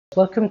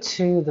Welcome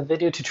to the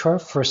video tutorial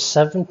for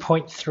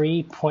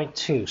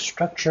 7.3.2,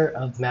 Structure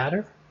of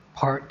Matter,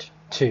 Part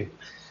 2.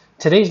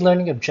 Today's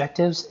learning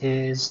objectives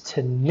is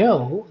to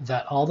know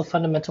that all the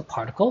fundamental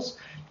particles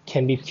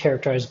can be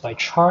characterized by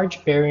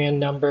charge, baryon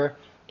number,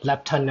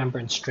 lepton number,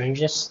 and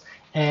strangeness.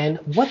 And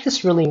what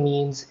this really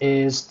means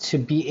is to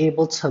be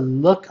able to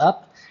look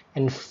up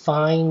and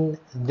find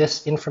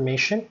this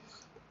information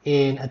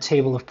in a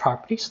table of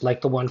properties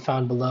like the one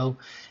found below.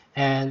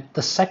 And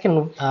the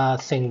second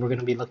thing we're going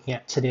to be looking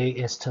at today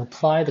is to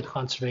apply the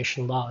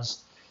conservation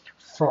laws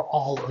for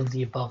all of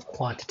the above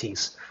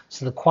quantities.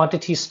 So the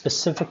quantities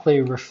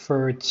specifically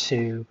refer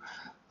to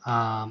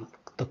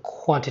the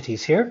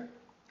quantities here,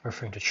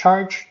 referring to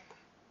charge,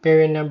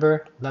 baryon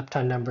number,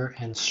 lepton number,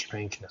 and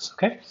strangeness.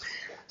 Okay,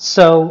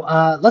 so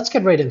let's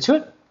get right into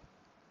it.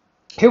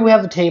 Here we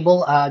have the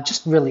table,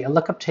 just really a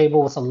lookup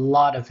table with a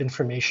lot of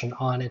information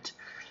on it.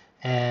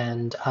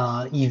 And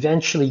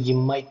eventually you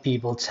might be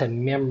able to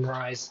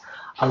memorize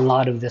a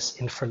lot of this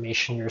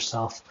information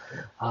yourself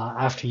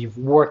after you've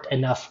worked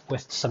enough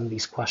with some of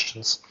these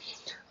questions.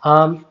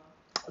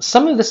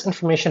 Some of this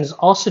information is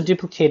also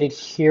duplicated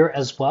here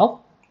as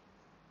well.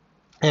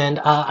 And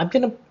I'm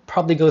going to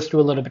probably go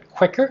through a little bit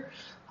quicker.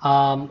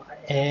 I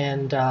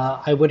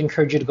would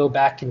encourage you to go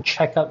back and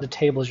check out the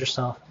tables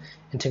yourself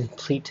and to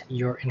complete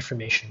your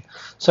information.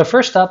 So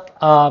first up,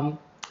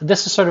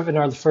 this is sort of in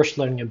our first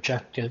learning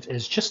objective,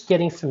 is just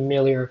getting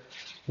familiar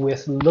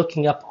with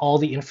looking up all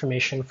the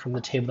information from the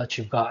table that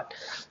you've got.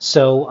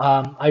 So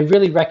I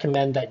really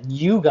recommend that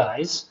you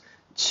guys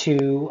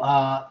to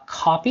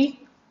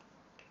copy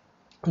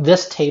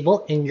this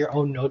table in your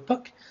own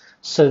notebook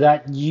so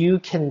that you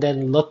can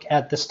then look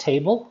at this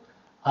table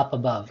up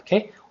above,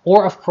 okay?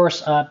 Or of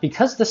course,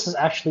 because this is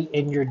actually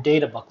in your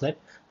data booklet,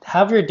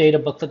 have your data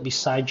booklet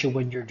beside you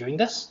when you're doing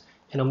this,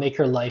 and it'll make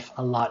your life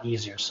a lot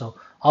easier. So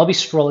I'll be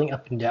scrolling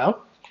up and down.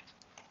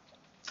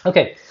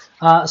 Okay,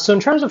 so in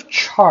terms of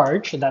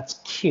charge, that's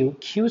Q.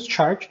 Q is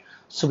charge.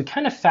 So we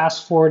kind of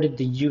fast forwarded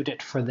the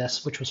unit for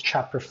this, which was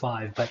chapter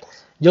 5, but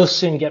you'll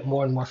soon get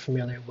more and more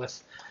familiar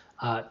with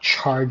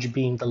charge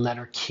being the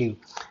letter Q.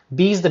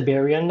 B is the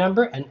baryon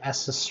number, and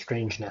S is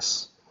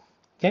strangeness.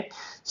 Okay,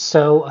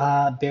 so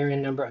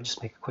baryon number, I'll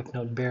just make a quick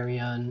note,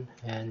 baryon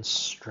and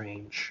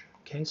strange.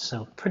 Okay,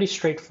 so pretty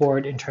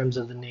straightforward in terms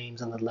of the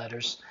names and the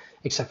letters,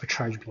 except for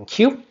charge being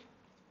Q.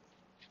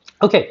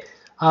 Okay,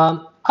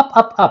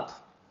 up.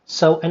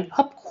 So an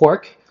up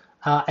quark,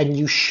 and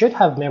you should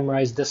have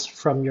memorized this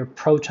from your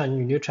proton,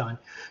 your neutron.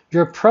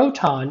 Your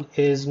proton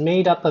is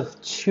made up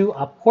of 2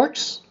 up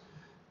quarks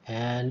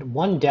and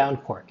 1 down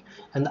quark.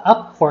 And the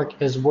up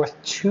quark is worth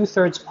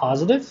 2/3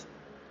 positive.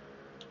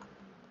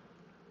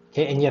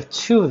 Okay, and you have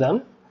 2 of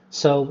them.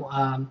 So,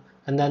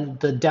 and then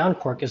the down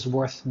quark is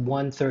worth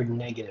 1/3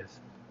 negative.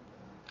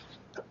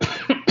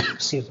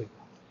 Excuse me.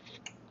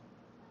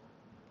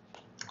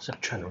 So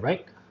I'm trying to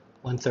write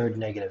 1/3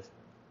 negative.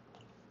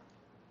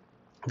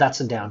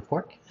 That's a down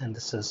quark, and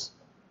this is,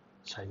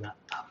 sorry, not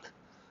up.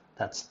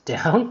 That's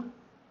down.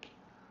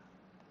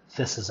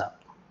 This is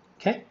up.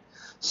 Okay,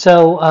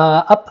 so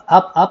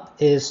up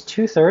is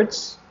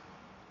 2/3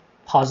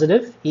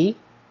 positive E,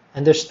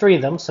 and there's 3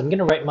 of them, so I'm going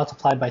to write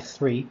multiplied by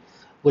 3,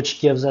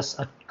 which gives us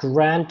a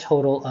grand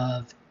total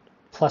of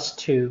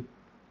 +2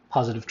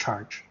 positive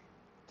charge.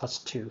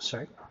 +2,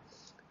 sorry.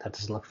 That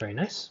doesn't look very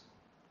nice.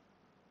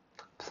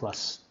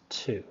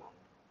 +2.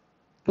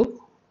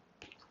 Oop.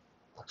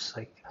 Looks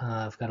like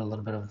I've got a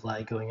little bit of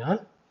lag going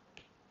on.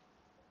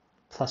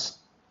 Plus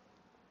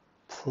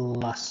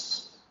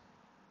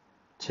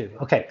 2.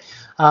 Okay.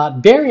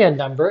 Baryon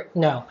number.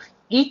 Now,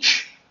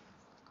 each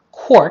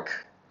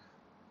quark,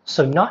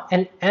 so not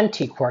an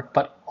anti-quark,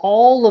 but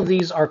all of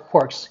these are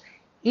quarks.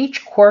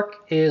 Each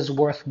quark is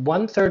worth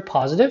 1/3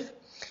 positive,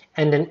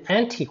 and an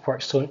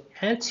anti-quark, so an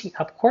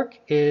anti-up quark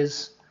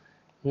is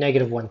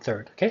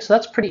 -1/3. Okay, so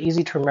that's pretty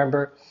easy to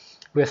remember.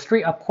 We have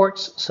 3 up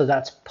quarks, so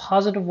that's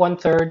positive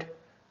 1/3,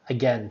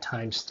 again,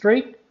 times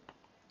 3,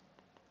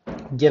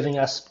 giving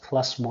us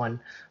 +1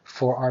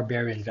 for our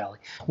baryon value.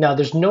 Now,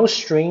 there's no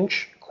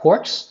strange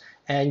quarks,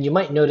 and you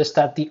might notice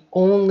that the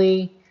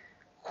only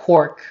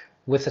quark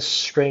with a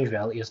strange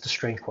value is the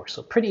strange quark.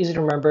 So pretty easy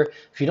to remember.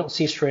 If you don't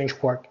see strange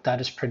quark, that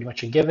is pretty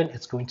much a given.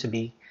 It's going to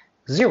be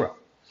 0.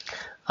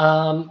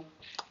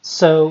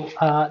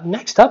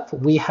 Next up,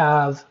 we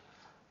have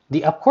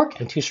the up quark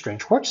and 2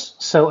 strange quarks.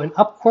 So an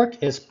up quark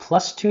is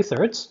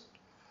 +2/3.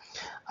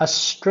 A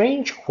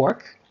strange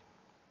quark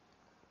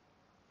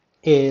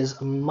is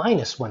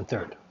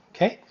 -1/3.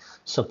 Okay,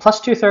 so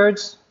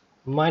 +2/3,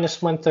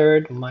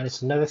 -1/3,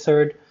 minus another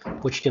third,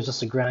 which gives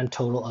us a grand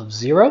total of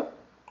 0.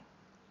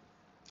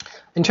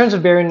 In terms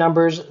of baryon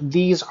numbers,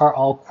 these are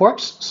all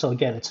quarks. So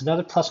again, it's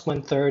another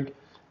 +1/3,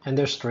 and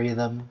there's 3 of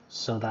them,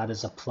 so that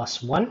is a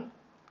 +1.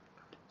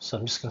 So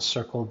I'm just going to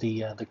circle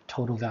the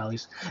total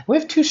values. We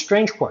have 2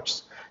 strange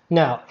quarks.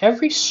 Now,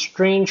 every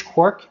strange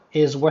quark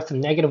is worth a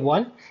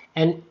 -1,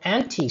 and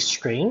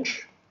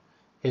anti-strange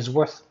is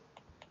worth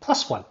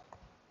 +1.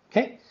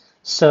 Okay,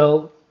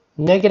 so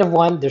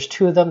 -1, there's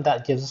 2 of them.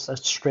 That gives us a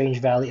strange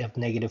value of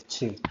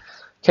 -2.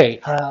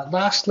 Okay,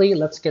 lastly,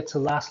 let's get to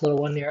the last little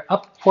one here.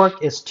 Up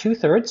quark is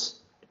 2/3,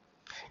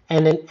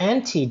 and an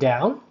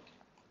anti-down.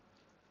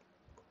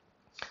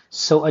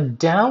 So a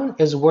down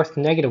is worth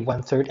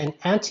 -1/3. An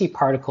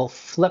antiparticle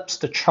flips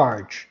the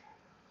charge.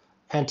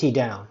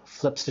 Anti-down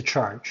flips the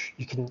charge.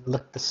 You can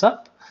look this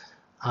up.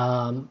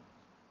 Um,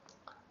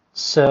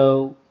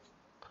 so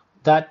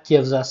that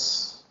gives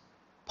us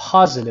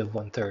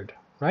 +1/3,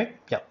 right?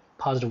 Yep,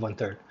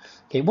 +1/3.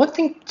 Okay, one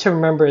thing to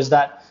remember is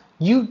that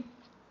you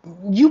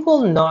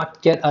will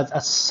not get a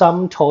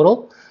sum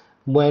total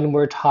when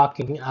we're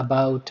talking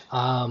about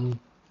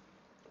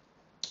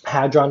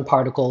hadron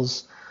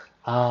particles.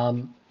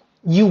 Um,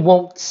 you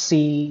won't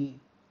see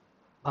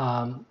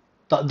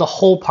the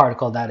whole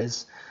particle, that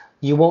is.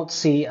 You won't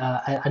see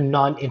a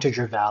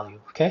non-integer value,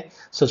 okay?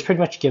 So it's pretty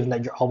much given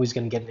that you're always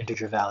going to get an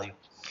integer value.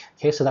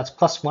 Okay, so that's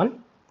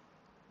 +1.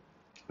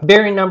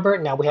 Baryon number,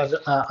 now we have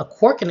a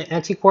quark and an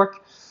antiquark.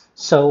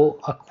 So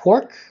a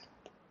quark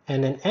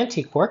and an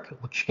antiquark,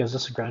 which gives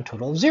us a grand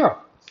total of 0.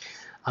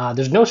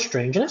 There's no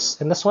strangeness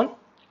in this one.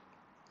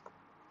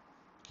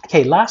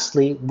 Okay,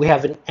 lastly, we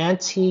have an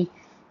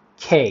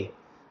anti-K.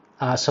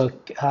 I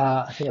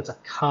think it's a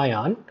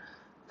Chion.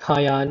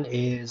 Chion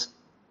is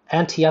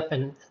anti-up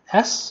and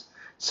S.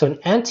 So an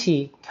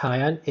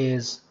anti-Chion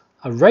is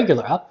a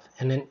regular up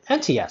and an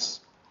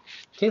anti-S.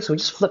 Okay, so we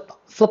just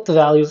flip the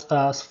values,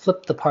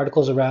 flip the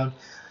particles around.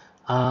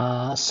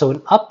 So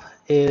an up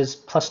is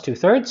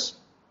 +2/3,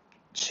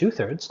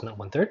 2/3, not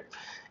 1/3,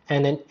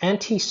 and an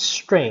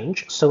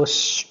anti-strange. So a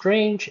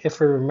strange, if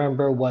we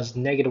remember, was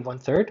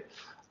 -1/3.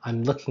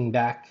 I'm looking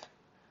back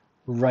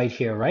right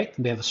here, right?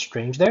 We have a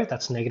strange there,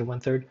 that's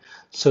 -1/3.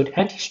 So an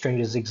anti-strange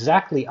is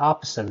exactly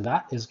opposite of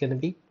that, is going to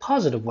be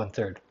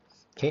 +1/3.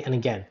 Okay, and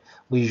again,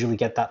 we usually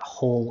get that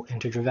whole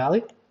integer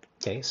value.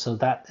 Okay, so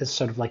that is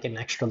sort of like an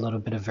extra little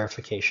bit of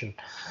verification.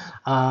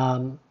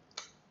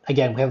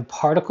 Again, we have a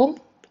particle,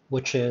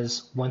 which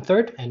is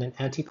 1/3, and an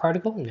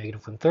antiparticle,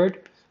 -1/3,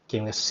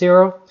 giving us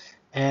 0.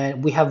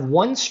 And we have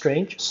one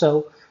strange,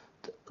 so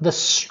the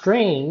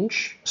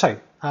strange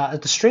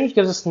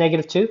gives us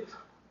 -2,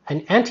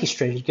 an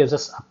anti-strange gives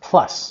us a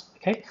plus.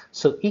 Okay,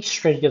 so each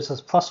strange gives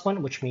us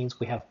 +1, which means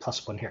we have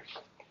 +1 here.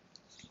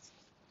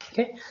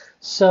 Okay,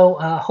 so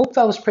hope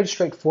that was pretty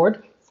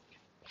straightforward.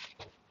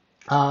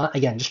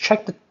 Again, just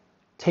check the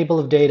table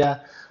of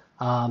data.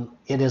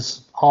 It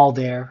is all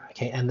there.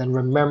 Okay, and then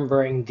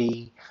remembering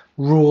the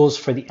rules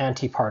for the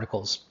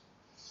antiparticles.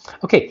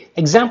 Okay,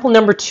 example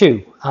number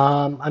 2.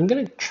 I'm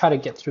going to try to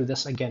get through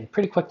this again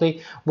pretty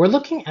quickly. We're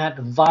looking at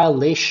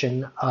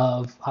violation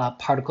of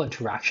particle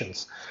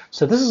interactions.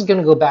 So this is going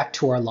to go back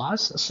to our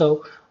laws.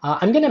 So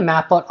I'm going to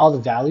map out all the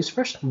values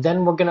first.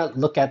 Then we're going to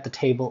look at the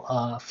table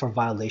for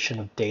violation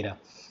of data.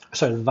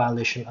 Sorry, the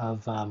violation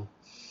of,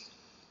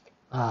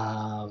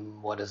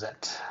 what is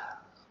it?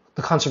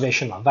 The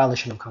conservation law,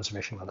 violation of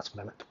conservation law, that's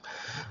what I meant.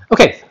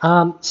 Okay,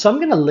 so I'm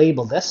going to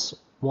label this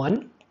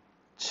 1,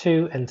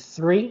 2, and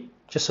 3,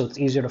 just so it's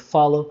easier to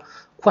follow.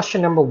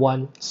 Question number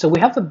 1, so we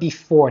have a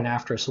before and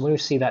after. So when we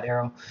see that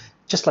arrow,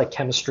 just like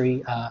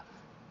chemistry,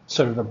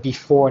 sort of a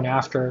before and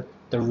after,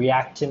 the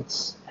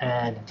reactants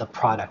and the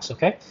products,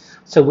 okay?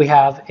 So we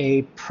have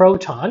a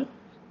proton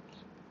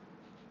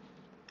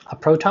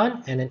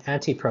and an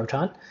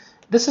antiproton.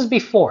 This is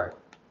before,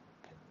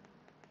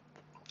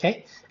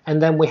 okay? And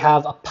then we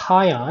have a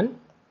pion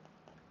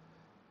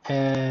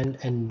and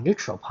a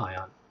neutral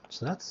pion.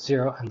 So that's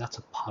 0 and that's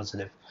a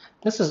positive.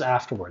 This is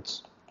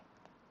afterwards.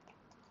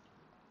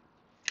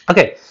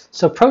 Okay,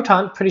 so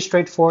proton, pretty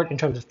straightforward in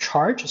terms of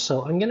charge.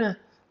 So I'm going to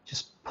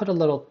just put a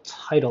little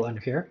title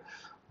under here.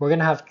 We're going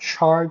to have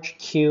charge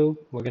Q.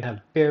 We're going to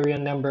have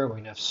baryon number. We're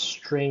going to have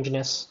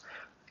strangeness.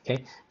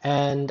 Okay,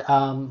 and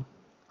all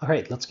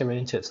right, let's get right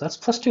into it. So that's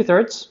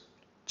 +2/3.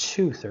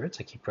 2/3,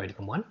 I keep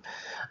writing 1.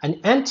 An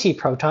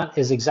antiproton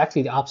is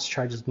exactly the opposite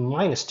charge, is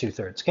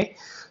 -2/3, okay?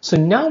 So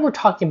now we're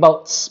talking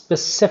about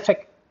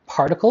specific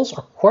particles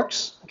or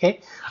quarks,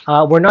 okay?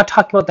 We're not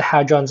talking about the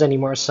hadrons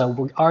anymore, so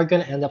we are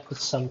going to end up with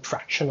some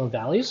fractional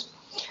values.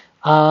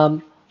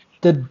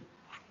 The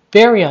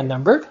baryon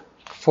number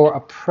for a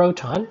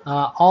proton,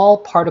 all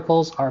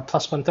particles are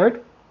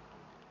 +1/3,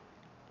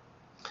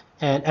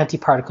 and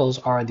antiparticles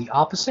are the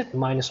opposite,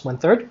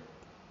 -1/3.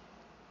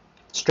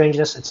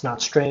 Strangeness, it's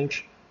not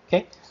strange.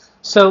 Okay,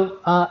 so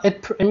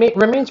it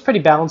remains pretty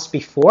balanced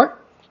before.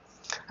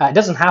 It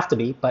doesn't have to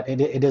be, but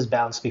it is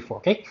balanced before.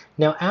 Okay,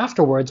 now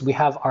afterwards we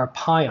have our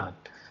pion,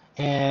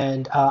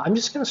 and I'm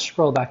just going to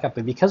scroll back up,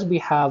 because we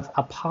have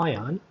a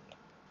pion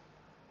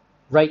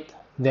right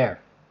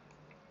there.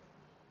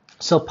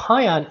 So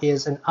pion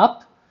is an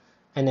up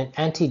and an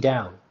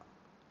anti-down.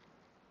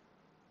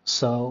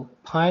 So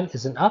pion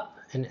is an up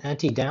and an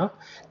anti-down.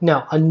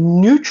 Now a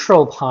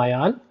neutral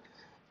pion,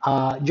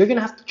 you're going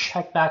to have to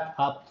check back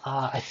up,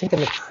 I think in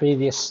the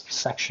previous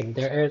section.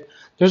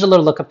 There's a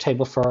little lookup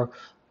table for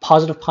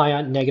positive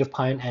pion, negative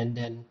pion, and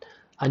then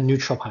a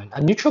neutral pion.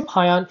 A neutral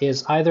pion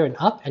is either an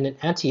up and an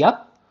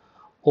anti-up,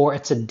 or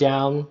it's a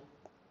down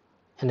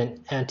and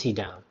an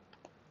anti-down.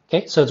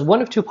 Okay, so it's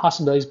one of two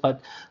possibilities,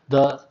 but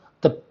the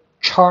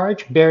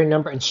charge, baryon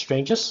number, and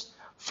strangeness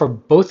for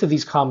both of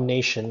these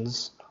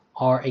combinations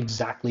are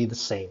exactly the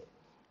same.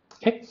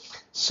 Okay,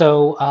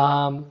 so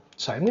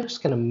sorry, I'm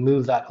just going to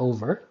move that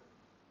over.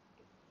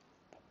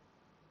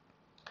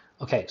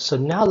 Okay, so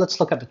now let's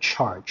look at the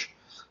charge.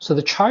 So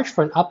the charge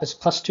for an up is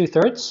plus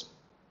 2/3,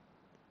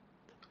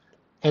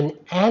 and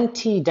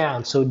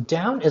anti-down. So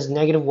down is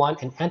 -1,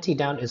 and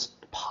anti-down is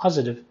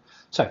positive.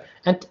 Sorry,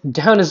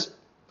 down is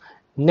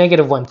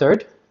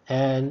 -1/3,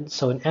 and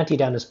so an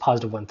anti-down is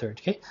positive 1/3.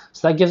 Okay,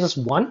 so that gives us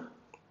 1.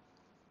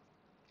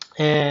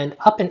 And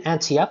up and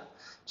anti-up.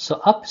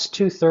 So up is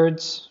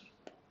 2/3.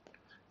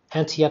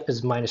 Anti-up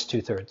is minus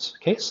 2/3.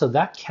 Okay, so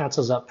that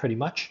cancels out pretty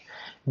much.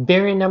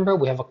 Baryon number,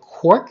 we have a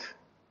quark,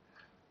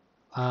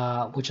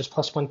 which is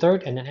plus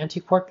 1/3, and an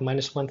anti-quark,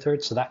 minus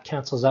 1/3, so that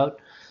cancels out.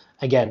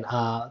 Again,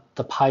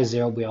 the pi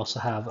zero, we also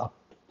have a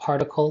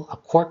particle, a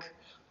quark,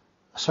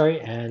 sorry,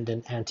 and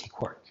an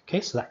anti-quark. Okay,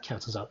 so that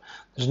cancels out.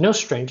 There's no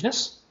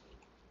strangeness.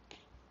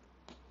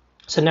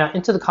 So now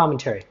into the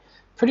commentary.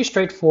 Pretty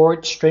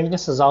straightforward.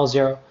 Strangeness is all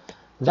 0.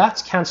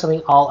 That's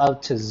canceling all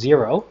out to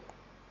 0.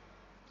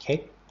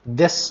 Okay,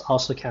 this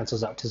also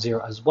cancels out to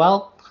 0 as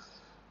well.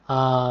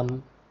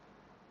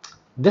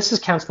 This is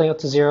canceling out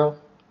to 0.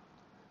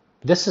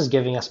 This is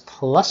giving us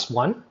plus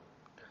 1.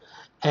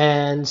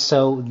 And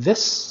so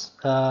this,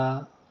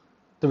 the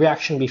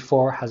reaction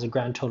before has a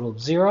grand total of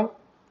 0,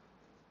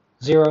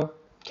 0.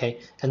 Okay,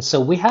 and so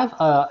we have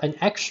an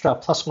extra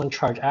plus 1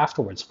 charge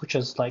afterwards, which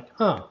is like,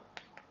 huh,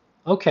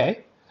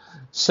 okay.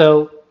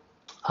 So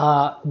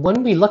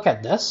when we look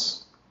at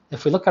this,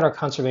 if we look at our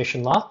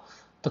conservation law,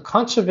 the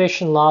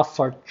conservation law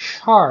for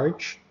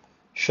charge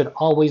should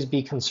always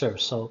be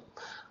conserved. So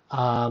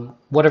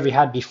whatever you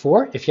had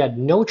before, if you had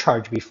no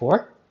charge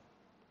before,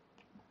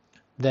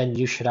 then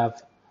you should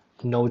have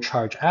no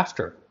charge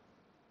after,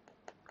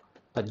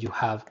 but you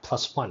have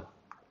plus 1.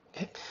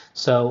 Okay,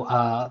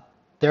 so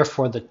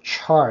therefore the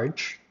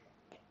charge,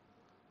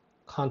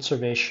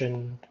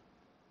 conservation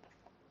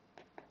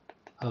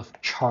of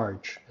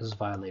charge is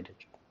violated.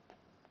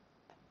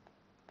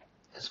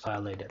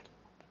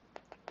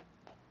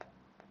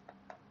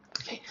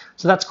 Okay,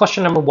 so that's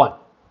question number 1.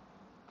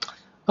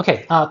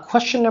 Okay,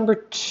 question number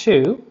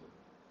 2.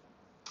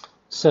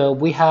 So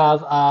we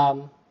have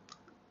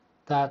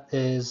that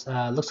is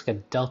looks like a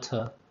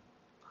delta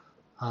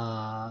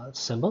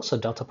symbol, so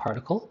delta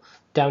particle,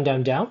 down,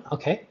 down, down.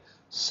 Okay,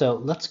 so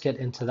let's get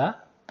into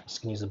that. I'm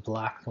just gonna use a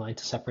black line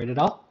to separate it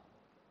all.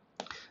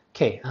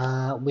 Okay,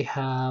 we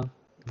have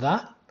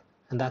that,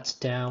 and that's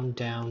down,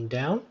 down,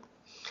 down.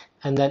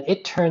 And then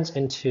it turns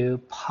into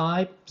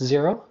pi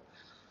 0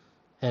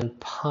 and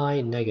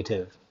pi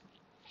negative.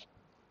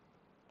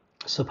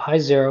 So pi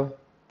 0,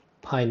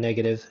 pi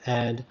negative,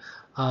 and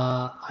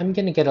I'm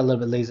going to get a little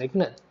bit lazy. I'm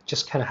going to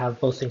just kind of have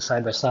both things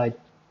side by side.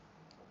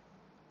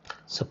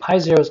 So pi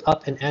 0 is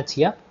up and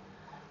anti-up.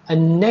 A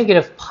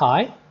negative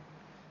pi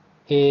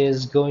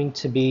is going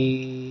to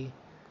be,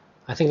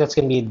 I think that's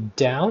going to be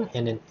down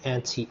and an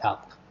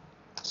anti-up.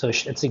 So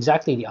it's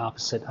exactly the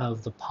opposite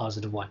of the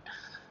positive one.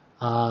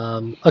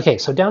 Okay,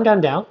 so down,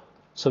 down, down.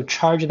 So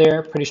charge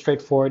there, pretty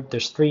straightforward.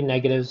 There's 3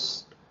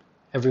 negatives.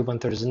 Every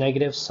 1/3 is a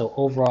negative. So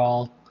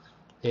overall,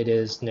 it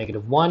is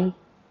 -1.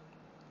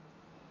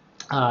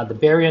 The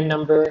baryon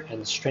number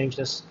and the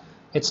strangeness,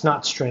 it's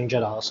not strange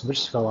at all. So we'll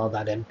just fill all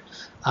that in.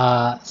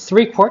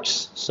 3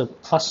 quarks, so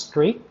plus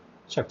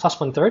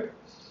 1/3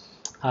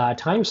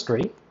 times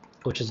 3,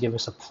 which is giving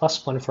us a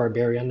plus 1 for our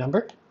baryon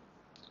number.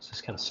 So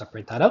just kind of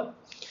separate that out.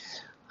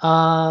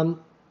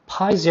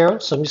 Pi 0,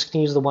 so I'm just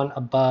going to use the one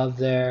above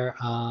there.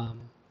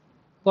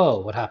 Whoa,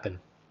 what happened?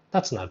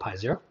 That's not pi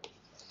 0.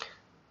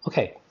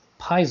 Okay,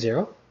 pi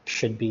 0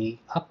 should be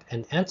up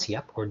and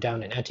anti-up, or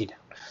down and anti-down.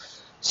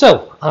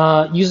 So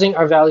using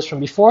our values from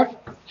before,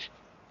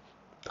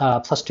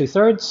 plus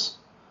 2/3,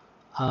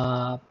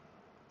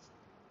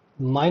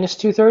 minus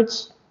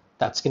 2/3,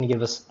 that's going to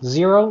give us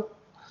 0.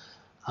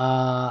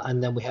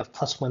 And then we have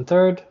plus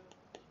 1/3,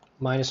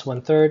 minus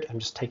 1/3. I'm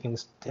just taking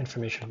this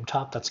information from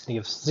top. That's going to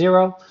give us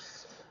 0.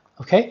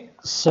 Okay,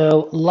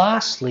 so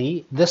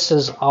lastly, this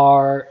is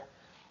our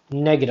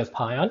negative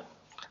pion.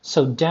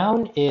 So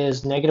down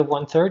is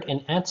 -1/3,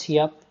 and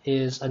anti-up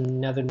is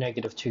another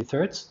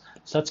 -2/3.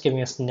 So that's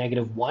giving us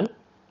 -1.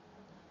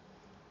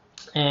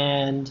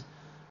 And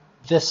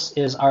this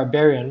is our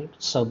baryon.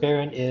 So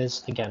baryon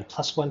is, again,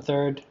 plus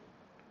 1/3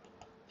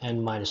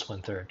 and minus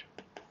 1/3.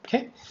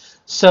 Okay,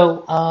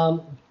 so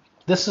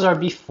this is our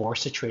before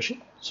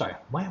situation. Sorry,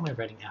 why am I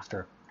writing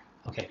after?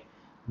 Okay,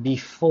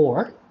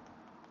 before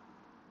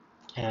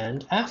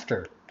and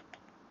after.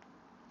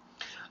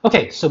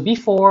 Okay, so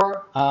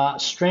before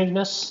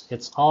strangeness,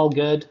 it's all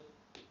good,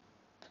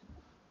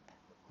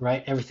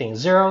 right? Everything is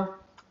 0.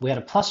 We had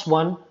a plus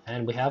 1,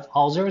 and we have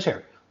all zeros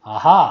here.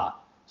 Aha!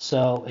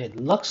 So it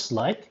looks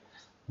like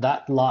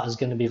that law is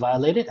going to be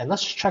violated. And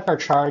let's check our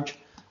charge.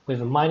 We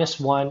have a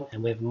 -1,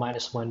 and we have a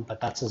 -1, but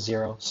that's a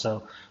 0.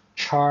 So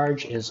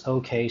charge is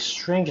okay.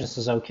 Strangeness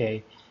is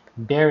okay.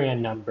 Baryon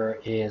number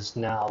is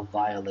now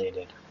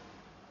violated.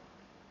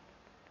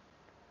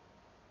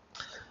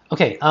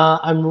 Okay,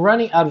 I'm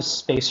running out of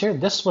space here.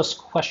 This was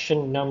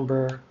question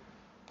number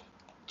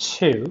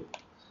 2.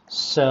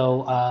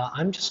 So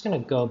I'm just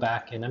going to go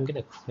back and I'm going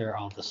to clear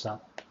all this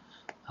up.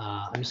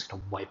 I'm just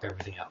going to wipe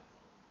everything out.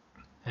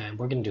 And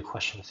we're going to do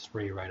question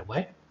 3 right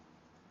away.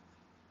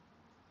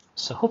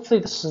 So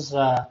hopefully this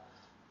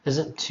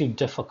isn't too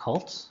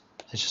difficult.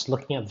 It's just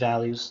looking at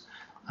values,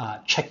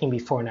 checking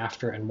before and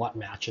after and what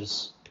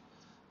matches.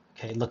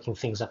 Okay, looking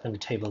things up in the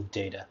table of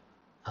data.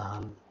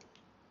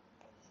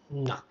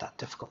 Not that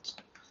difficult.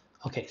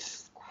 Okay,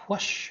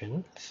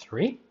 question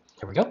 3.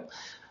 Here we go.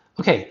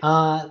 Okay,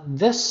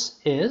 this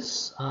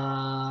is,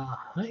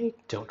 I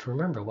don't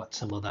remember what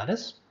symbol that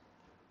is.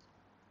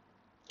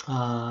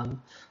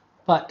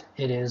 But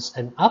it is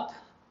an up,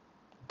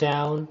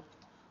 down,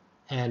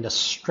 and a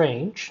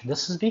strange.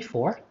 This is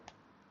before.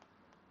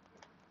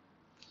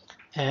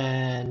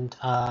 And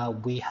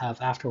we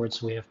have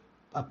afterwards, we have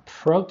a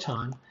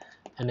proton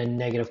and a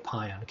negative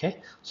pion,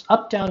 okay? So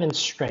up, down, and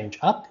strange.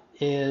 Up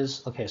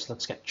is, okay, so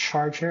let's get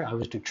charge here. I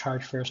always do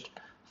charge first,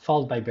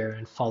 followed by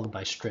baryon, followed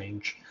by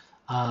strange.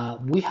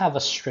 We have a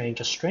strange.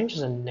 A strange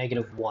is a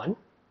 -1.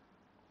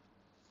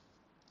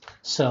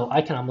 So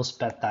I can almost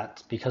bet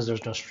that because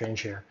there's no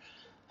strange here,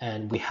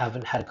 and we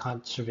haven't had a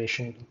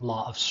conservation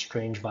law of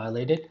strange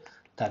violated,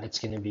 that it's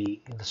going to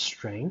be the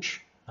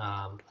strange.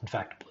 In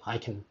fact, I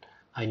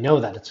know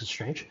that it's a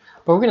strange,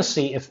 but we're going to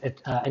see if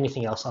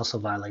anything else also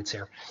violates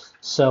here.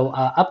 So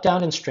up,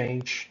 down, and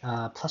strange,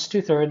 plus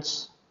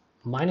 2/3,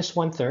 minus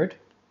 1/3,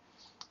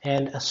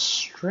 and a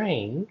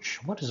strange.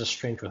 What is a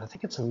strange with? I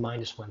think it's a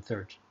minus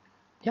 1/3.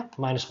 Yep,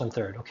 minus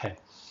 1/3. Okay,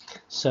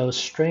 so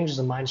strange is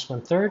a minus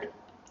 1/3.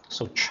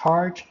 So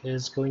charge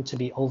is going to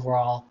be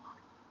overall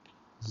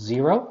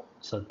 0.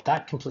 So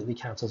that completely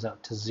cancels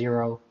out to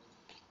 0.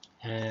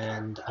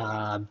 And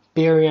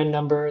baryon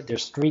number,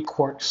 there's 3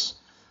 quarks,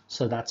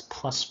 so that's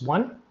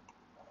 +1.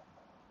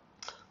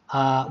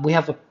 We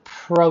have a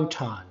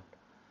proton.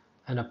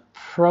 And a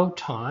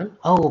proton,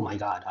 oh my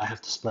god, I have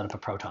to split up a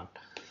proton.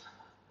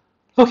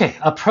 Okay,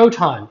 a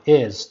proton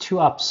is 2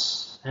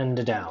 ups and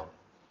a down.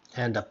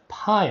 And a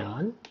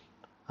pion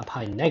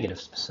negative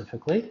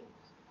specifically,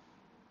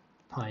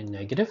 pi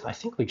negative, I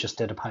think we just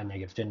did a pi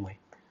negative, didn't we?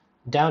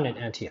 Down and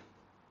anti-up.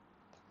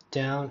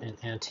 Down and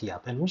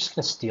anti-up. And I'm just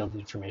going to steal the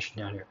information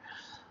down here.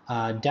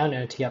 Down and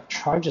anti-up,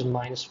 charge is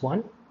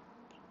 -1.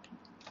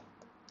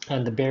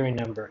 And the baryon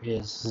number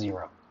is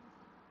 0.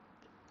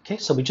 Okay,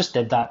 so we just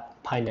did that,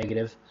 pi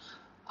negative.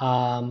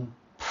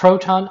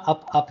 Proton,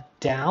 up, up,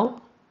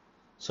 down.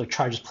 So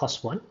charge is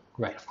 +1.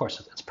 Right, of course,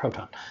 it's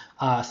proton.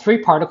 3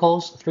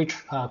 particles, 3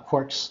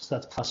 quarks, so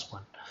that's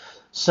 +1.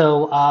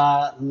 So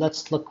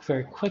let's look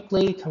very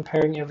quickly,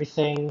 comparing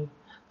everything.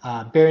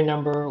 Baryon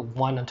number,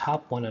 1 on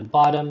top, 1 on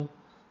bottom,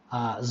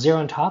 0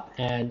 on top,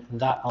 and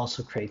that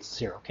also creates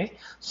 0, okay?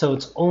 So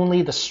it's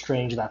only the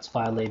strange that's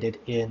violated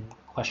in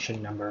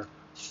question number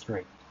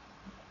 3.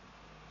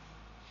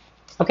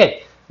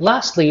 Okay,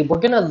 lastly, we're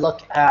going to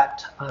look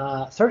at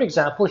third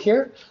example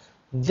here.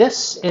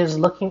 This is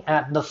looking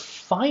at the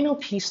final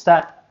piece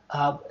that,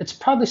 it's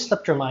probably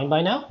slipped your mind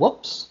by now.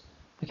 Whoops.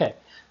 Okay.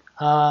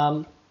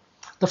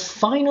 The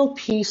final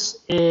piece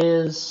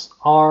is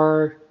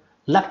our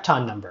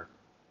lepton number,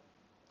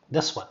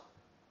 this one.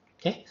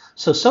 Okay,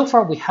 so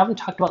far we haven't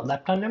talked about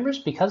lepton numbers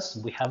because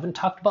we haven't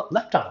talked about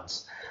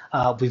leptons.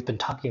 We've been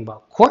talking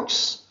about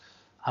quarks,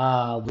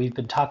 we've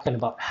been talking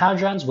about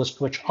hadrons,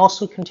 which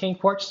also contain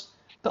quarks,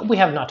 but we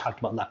have not talked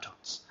about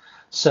leptons.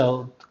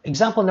 So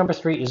example number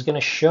 3 is going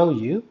to show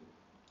you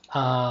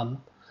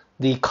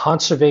the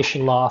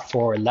conservation law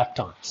for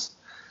leptons.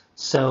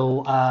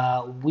 So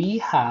we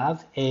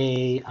have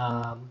a,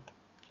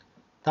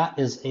 that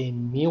is a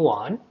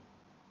muon,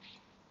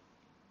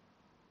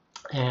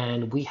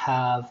 and we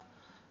have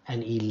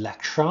an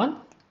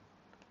electron,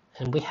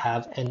 and we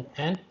have an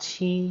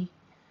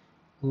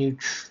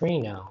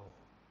anti-neutrino.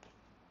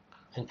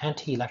 An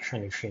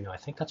anti-electron neutrino, I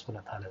think that's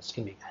what that is.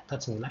 Gonna be,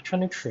 that's an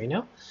electron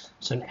neutrino,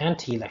 so an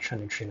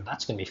anti-electron neutrino,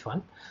 that's going to be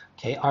fun.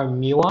 Okay, our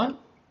muon,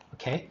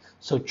 okay,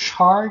 so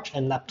charge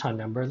and lepton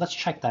number, let's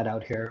check that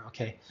out here.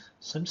 Okay,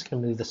 so I'm just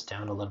going to move this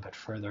down a little bit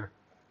further.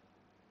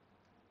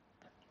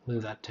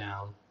 Move that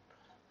down,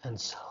 and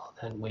so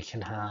then we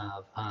can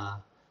have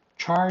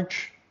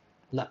charge,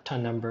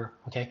 lepton number,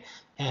 okay,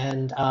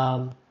 and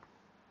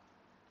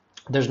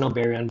there's no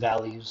baryon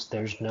values,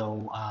 there's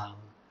no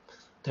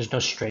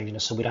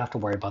strangeness, so we don't have to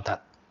worry about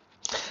that.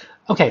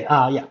 Okay,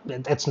 yeah,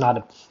 it's not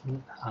a,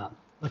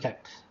 okay,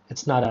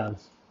 it's not a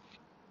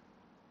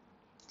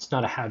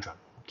hadron,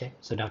 okay,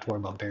 so don't have to worry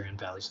about baryon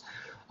values.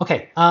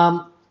 Okay,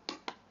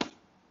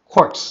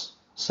 quarks,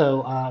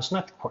 so it's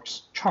not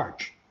quarks,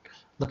 charge.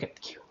 Look at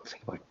the Q,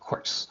 think about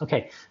quarks.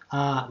 Okay,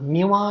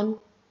 muon,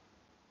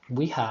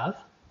 we have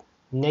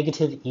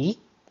 -E,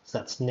 so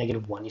that's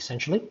 -1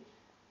 essentially,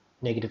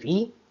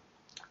 -E.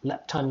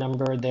 Lepton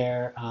number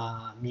there,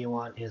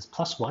 muon is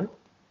 +1,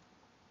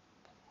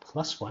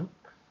 +1.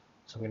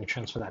 So we're going to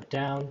transfer that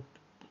down.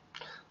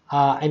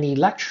 An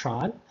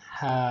electron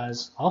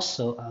has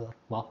also,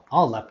 well,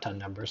 all lepton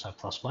numbers have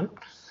 +1.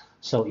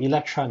 So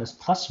electron is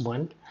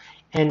 +1.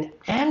 An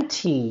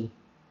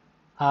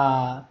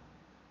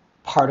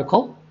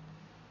anti-particle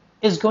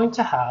is going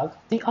to have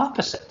the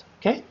opposite,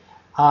 okay?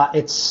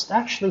 It's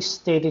actually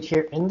stated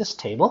here in this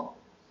table.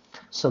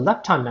 So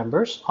lepton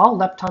members, all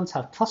leptons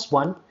have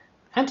 +1,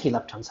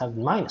 anti-leptons have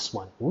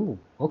 -1. Ooh,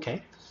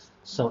 okay.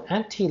 So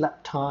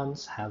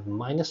anti-leptons have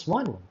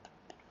 -1.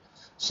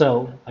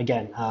 So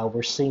again,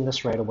 we're seeing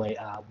this right away.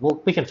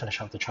 We can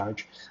finish off the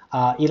charge.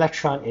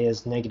 Electron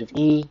is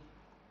 -e.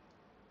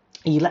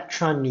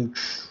 Electron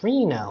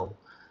neutrino,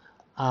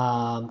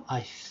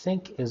 I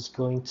think, is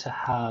going to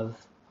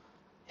have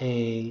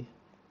a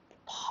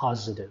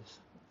positive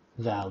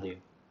value,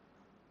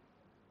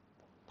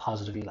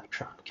 positive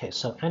electron. Okay,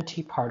 so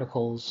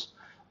antiparticles,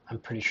 I'm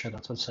pretty sure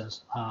that's what it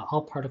says.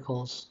 All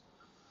particles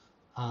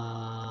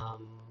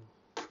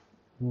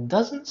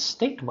doesn't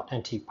state what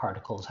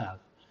antiparticles have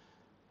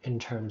in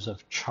terms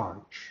of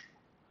charge.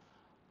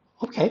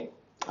 Okay,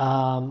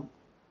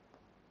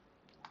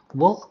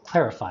 we'll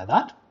clarify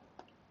that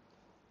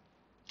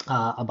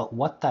about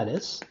what that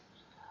is.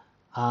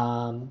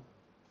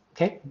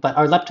 Okay, but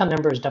our lepton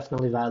number is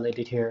definitely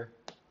violated here.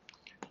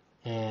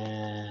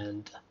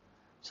 And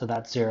so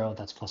that's 0,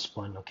 that's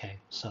 +1. Okay,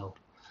 so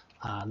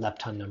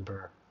lepton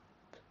number,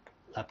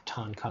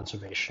 lepton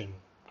conservation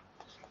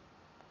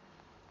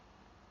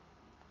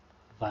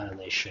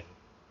violation.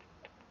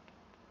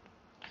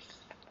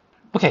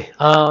 Okay,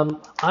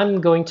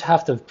 I'm going to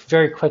have to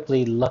very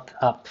quickly look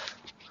up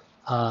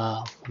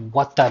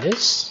what that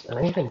is. And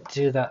I'm going to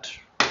do that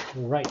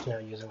right now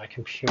using my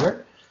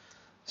computer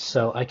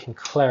so I can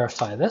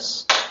clarify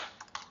this.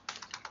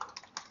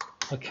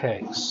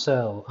 Okay,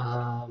 so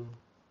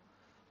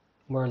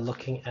we're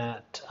looking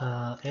at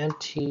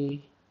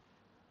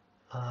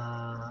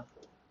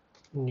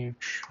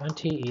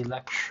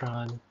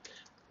anti-electron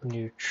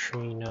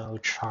neutrino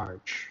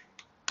charge.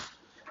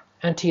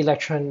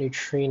 Anti-electron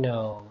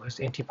neutrino is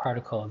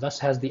antiparticle, thus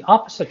has the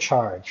opposite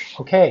charge.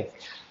 Okay,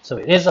 so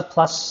it is a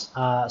plus,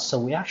 so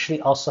we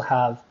actually also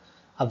have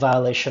a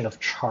violation of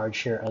charge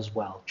here as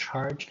well.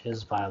 Charge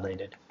is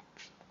violated,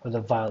 or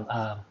the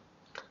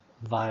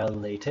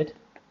violated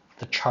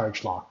the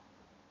charge law.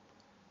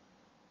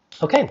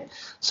 Okay,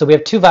 so we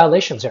have 2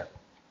 violations here.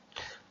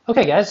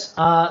 Okay, guys,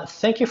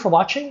 thank you for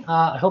watching.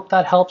 I hope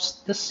that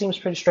helps. This seems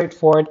pretty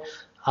straightforward.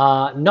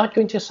 Not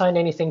going to assign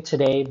anything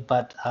today,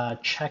 but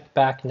check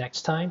back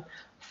next time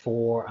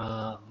for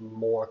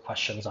more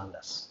questions on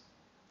this.